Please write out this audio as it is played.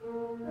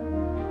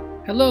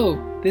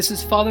Hello, this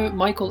is Father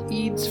Michael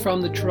Eads from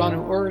the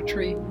Toronto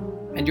Oratory,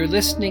 and you're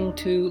listening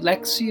to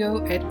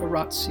Lectio et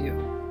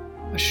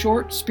Oratio, a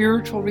short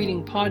spiritual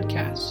reading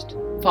podcast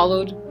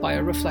followed by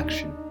a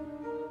reflection.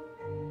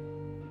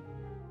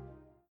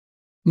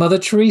 Mother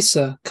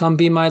Teresa, Come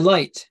Be My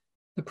Light,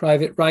 the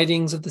Private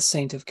Writings of the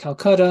Saint of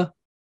Calcutta,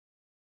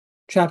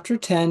 Chapter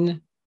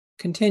 10,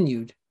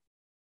 continued.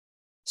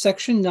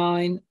 Section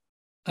 9,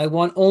 I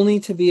want only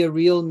to be a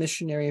real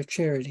missionary of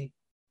charity.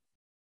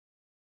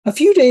 A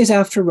few days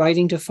after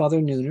writing to Father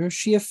Nooner,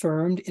 she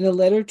affirmed in a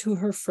letter to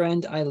her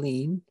friend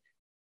Eileen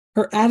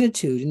her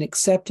attitude in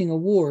accepting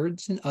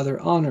awards and other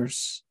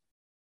honors.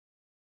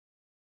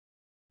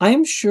 I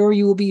am sure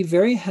you will be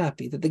very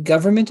happy that the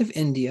government of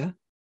India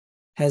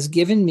has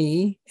given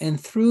me, and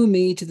through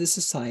me to the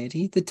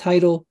Society, the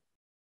title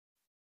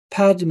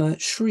Padma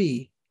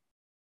Shri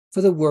for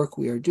the work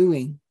we are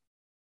doing.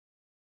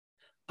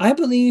 I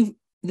believe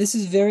this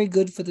is very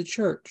good for the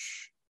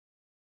Church.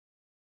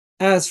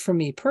 As for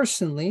me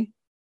personally,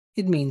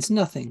 it means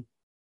nothing.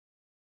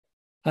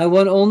 I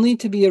want only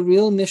to be a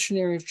real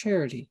missionary of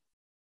charity,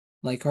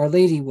 like Our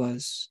Lady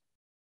was.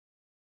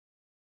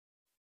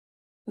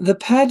 The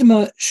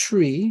Padma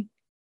Shri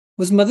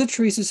was Mother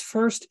Teresa's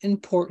first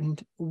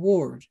important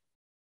award.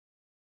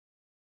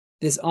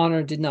 This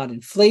honor did not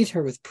inflate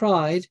her with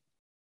pride.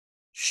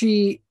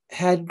 She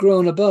had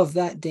grown above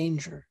that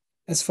danger,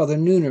 as Father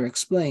Nooner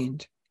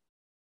explained.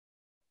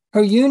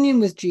 Her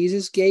union with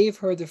Jesus gave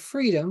her the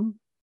freedom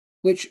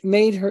which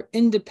made her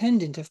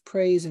independent of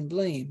praise and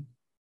blame.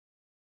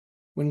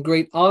 When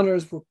great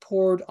honors were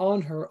poured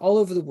on her all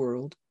over the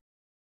world,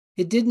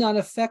 it did not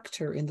affect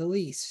her in the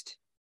least.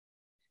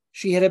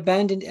 She had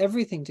abandoned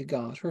everything to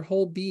God, her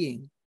whole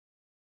being.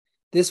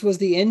 This was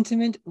the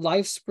intimate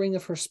life spring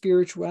of her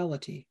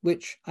spirituality,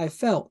 which, I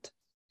felt,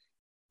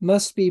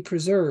 must be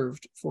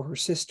preserved for her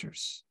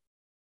sisters.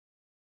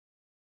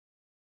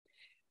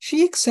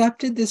 She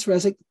accepted this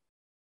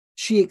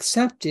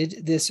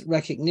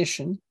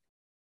recognition,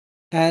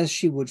 as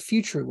she would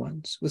future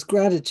ones, with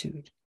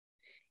gratitude,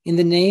 in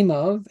the name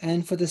of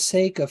and for the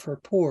sake of her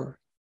poor.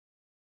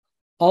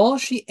 All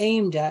she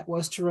aimed at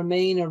was to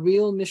remain a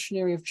real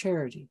missionary of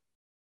charity,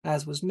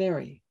 as was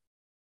Mary,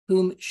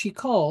 whom she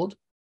called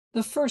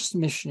the first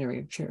missionary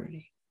of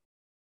charity.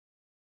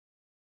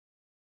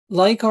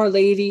 Like Our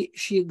Lady,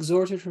 she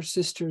exhorted her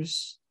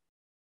sisters,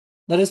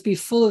 let us be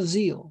full of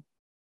zeal,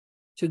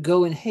 to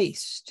go in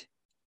haste,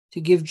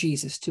 to give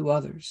Jesus to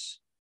others.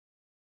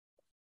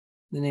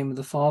 In the name of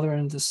the Father,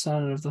 and of the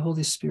Son, and of the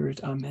Holy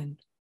Spirit. Amen.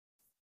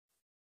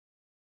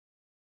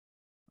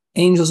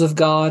 Angels of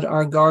God,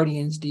 our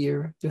guardians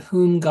dear, to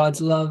whom God's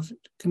love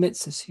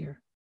commits us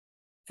here,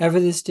 ever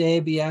this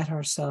day be at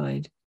our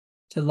side,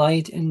 to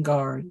light and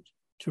guard,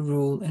 to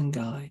rule and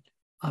guide.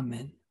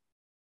 Amen.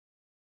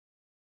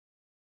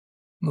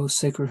 Most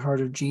Sacred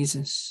Heart of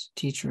Jesus,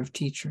 Teacher of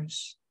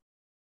teachers,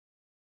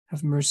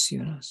 have mercy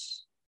on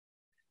us.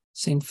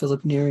 Saint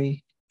Philip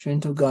Neri,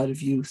 gentle God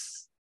of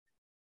youth,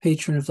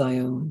 patron of thy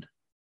own,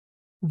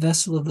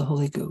 vessel of the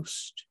Holy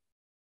Ghost,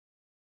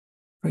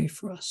 pray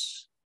for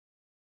us.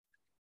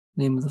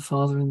 In the name of the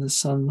Father, and the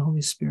Son, and the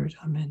Holy Spirit.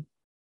 Amen.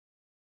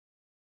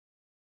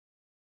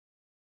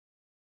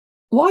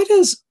 Why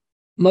does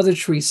Mother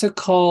Teresa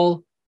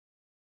call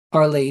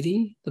Our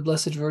Lady, the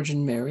Blessed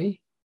Virgin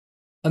Mary,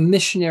 a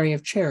missionary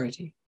of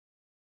charity?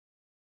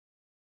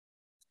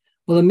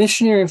 Well, a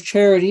missionary of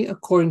charity,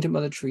 according to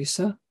Mother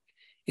Teresa,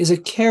 is a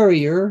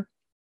carrier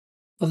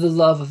of the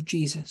love of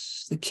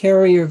Jesus, the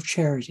carrier of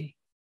charity.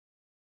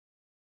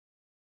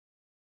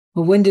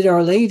 Well, when did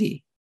Our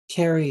Lady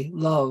carry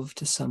love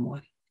to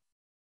someone?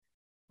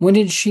 When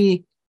did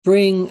she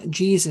bring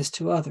Jesus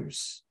to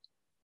others?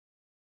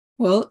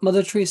 Well,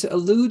 Mother Teresa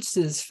alludes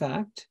to this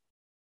fact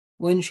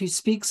when she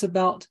speaks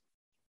about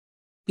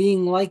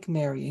being like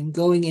Mary and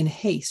going in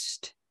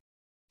haste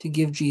to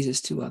give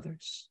Jesus to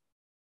others.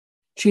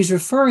 She's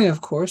referring, of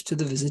course, to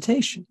the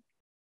visitation.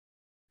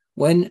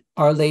 When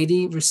Our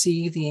Lady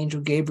received the angel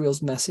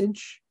Gabriel's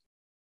message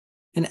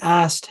and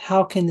asked,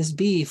 how can this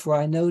be, for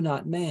I know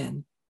not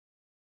man?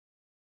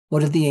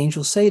 What did the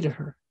angel say to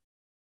her?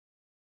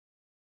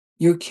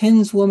 Your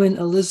kinswoman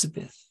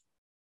Elizabeth,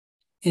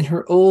 in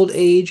her old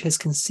age, has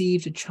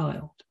conceived a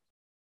child.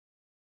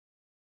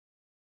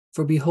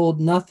 For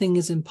behold, nothing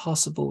is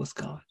impossible with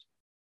God.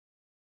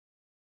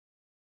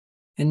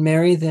 And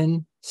Mary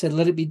then said,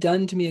 let it be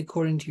done to me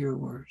according to your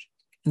word.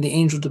 And the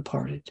angel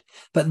departed.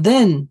 But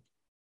then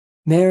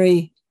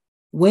Mary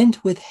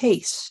went with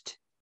haste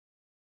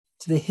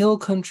to the hill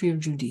country of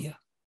Judea,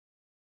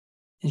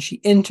 and she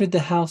entered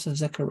the house of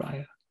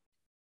Zechariah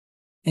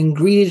and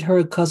greeted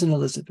her cousin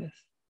Elizabeth.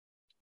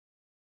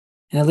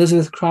 And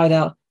Elizabeth cried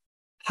out,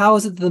 how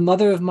is it that the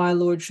mother of my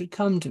Lord should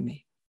come to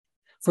me?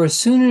 For as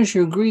soon as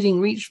your greeting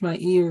reached my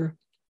ear,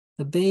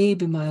 the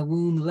babe in my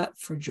womb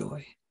leapt for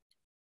joy.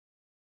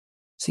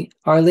 See,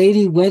 Our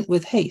Lady went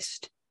with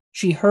haste.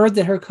 She heard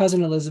that her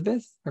cousin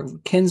Elizabeth, her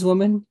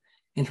kinswoman,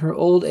 in her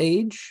old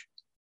age,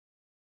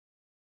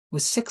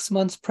 was 6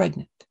 months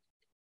pregnant.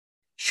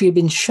 She had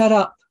been shut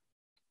up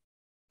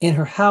in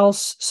her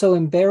house. So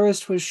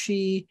embarrassed was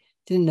she,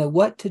 didn't know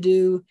what to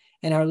do,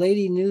 and Our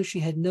Lady knew she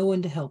had no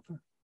one to help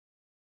her.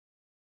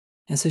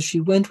 And so she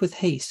went with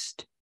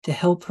haste to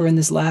help her in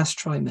this last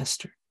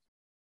trimester.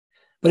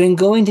 But in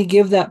going to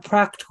give that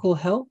practical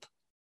help,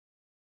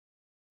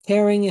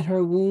 carrying in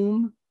her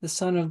womb the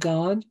Son of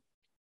God,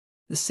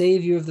 the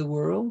Savior of the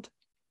world,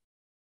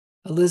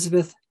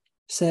 Elizabeth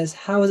says,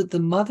 "How is it the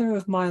mother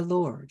of my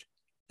Lord?"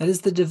 That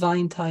is the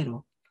divine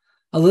title.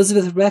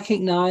 Elizabeth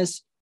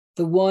recognized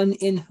the one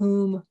in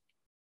whom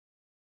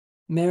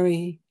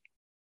Mary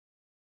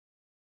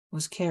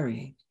was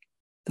carrying,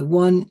 the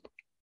one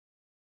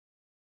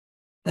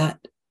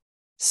that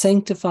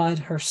sanctified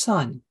her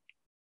Son,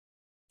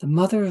 the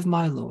mother of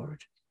my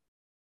Lord.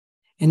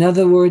 In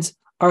other words,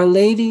 Our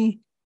Lady,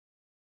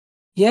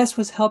 yes,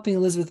 was helping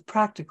Elizabeth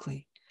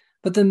practically,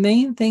 but the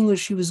main thing was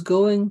she was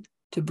going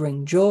to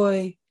bring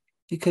joy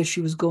because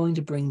she was going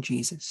to bring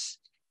Jesus.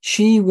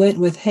 She went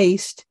with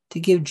haste to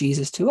give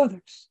Jesus to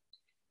others.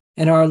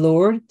 And our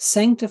Lord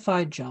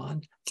sanctified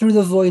John through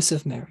the voice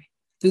of Mary,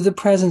 through the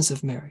presence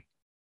of Mary.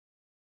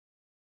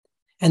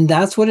 And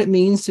that's what it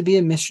means to be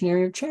a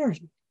missionary of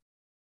charity,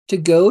 to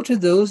go to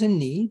those in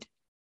need,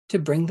 to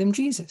bring them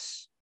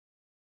Jesus,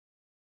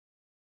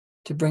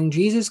 to bring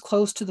Jesus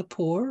close to the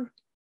poor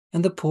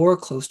and the poor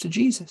close to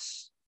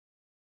Jesus.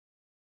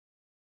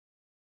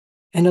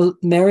 And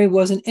Mary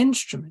was an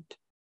instrument.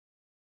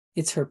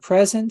 It's her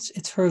presence,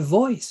 it's her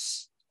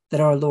voice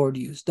that our Lord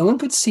used. No one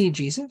could see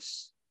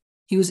Jesus.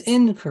 He was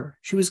in her.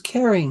 She was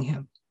carrying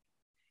him.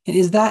 And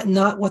is that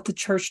not what the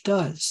church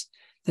does?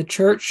 The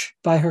church,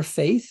 by her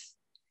faith,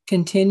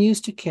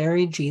 continues to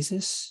carry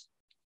Jesus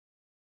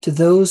to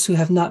those who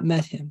have not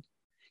met him,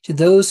 to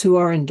those who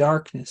are in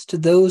darkness, to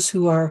those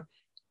who are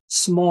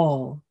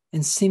small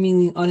and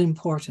seemingly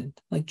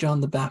unimportant, like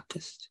John the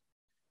Baptist.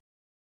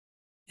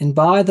 And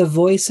by the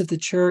voice of the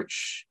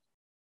church,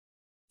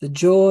 the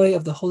joy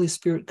of the Holy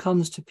Spirit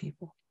comes to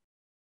people.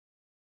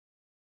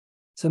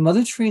 So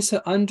Mother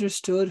Teresa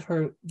understood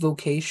her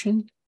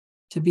vocation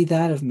to be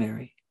that of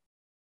Mary.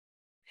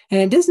 And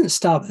it doesn't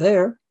stop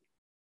there.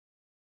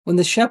 When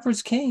the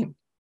shepherds came,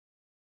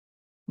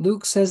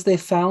 Luke says they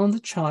found the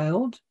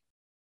child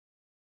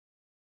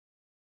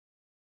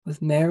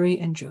with Mary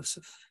and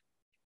Joseph.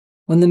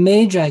 When the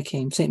Magi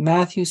came, St.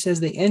 Matthew says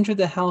they entered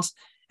the house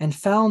and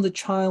found the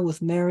child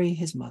with Mary,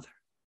 his mother.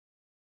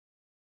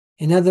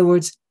 In other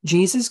words,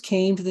 Jesus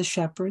came to the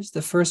shepherds,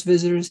 the first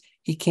visitors.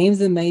 He came to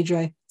the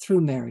Magi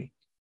through Mary.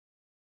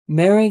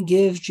 Mary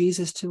gives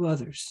Jesus to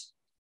others.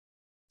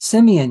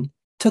 Simeon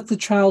took the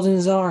child in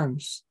his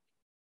arms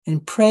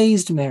and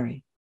praised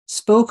Mary,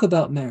 spoke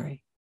about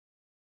Mary,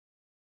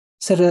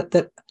 said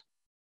that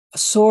a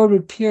sword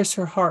would pierce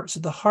her heart,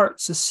 so the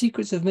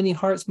secrets of many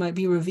hearts might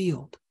be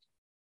revealed.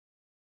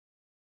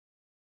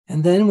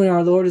 And then when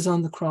our Lord is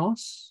on the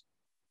cross,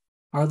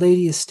 Our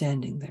Lady is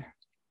standing there.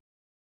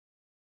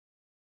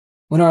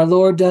 When our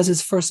Lord does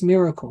his first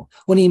miracle,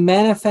 when he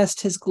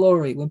manifests his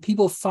glory, when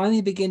people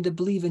finally begin to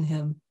believe in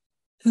him,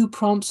 who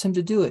prompts him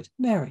to do it?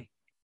 Mary.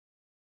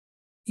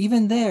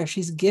 Even there,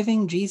 she's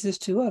giving Jesus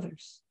to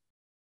others.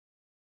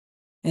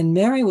 And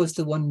Mary was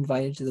the one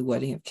invited to the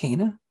wedding of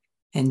Cana,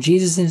 and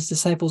Jesus and his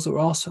disciples were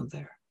also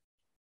there.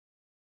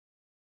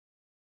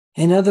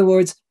 In other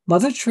words,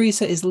 Mother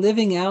Teresa is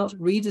living out,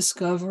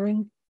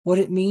 rediscovering what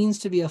it means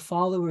to be a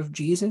follower of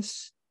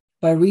Jesus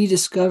by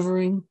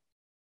rediscovering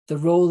the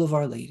role of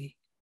Our Lady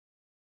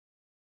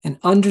and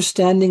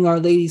understanding Our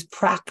Lady's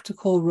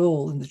practical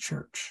role in the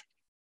church.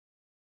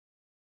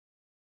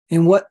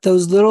 And what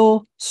those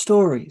little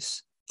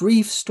stories,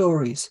 brief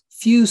stories,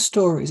 few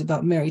stories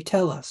about Mary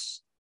tell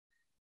us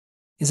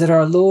is that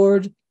our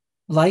Lord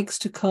likes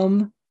to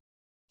come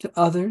to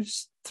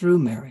others through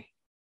Mary.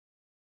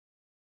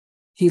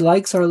 He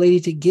likes Our Lady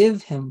to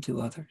give him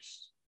to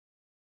others.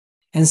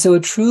 And so a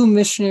true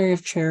missionary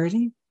of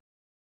charity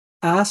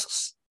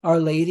asks Our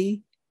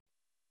Lady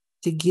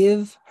to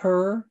give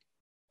her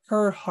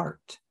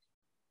heart.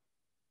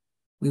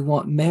 We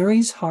want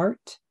Mary's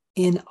heart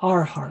in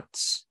our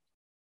hearts.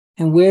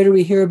 And where do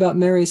we hear about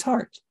Mary's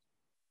heart?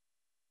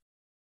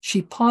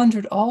 She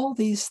pondered all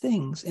these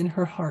things in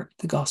her heart,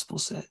 the gospel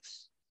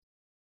says.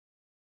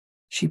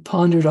 She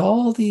pondered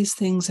all these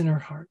things in her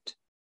heart.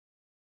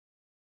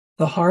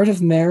 The heart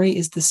of Mary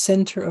is the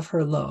center of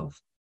her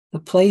love, the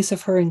place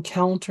of her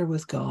encounter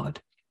with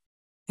God.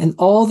 And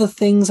all the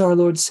things our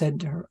Lord said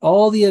to her,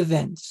 all the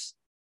events,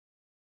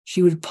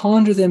 she would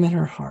ponder them in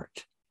her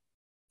heart.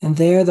 And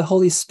there the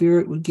Holy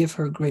Spirit would give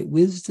her great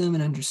wisdom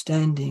and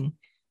understanding,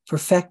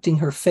 perfecting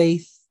her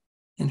faith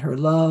and her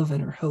love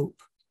and her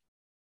hope.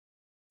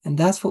 And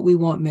that's what we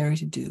want Mary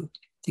to do,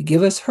 to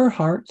give us her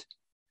heart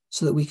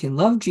so that we can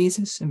love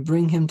Jesus and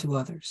bring him to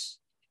others.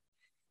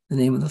 In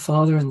the name of the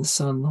Father, and the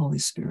Son, and the Holy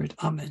Spirit.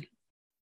 Amen.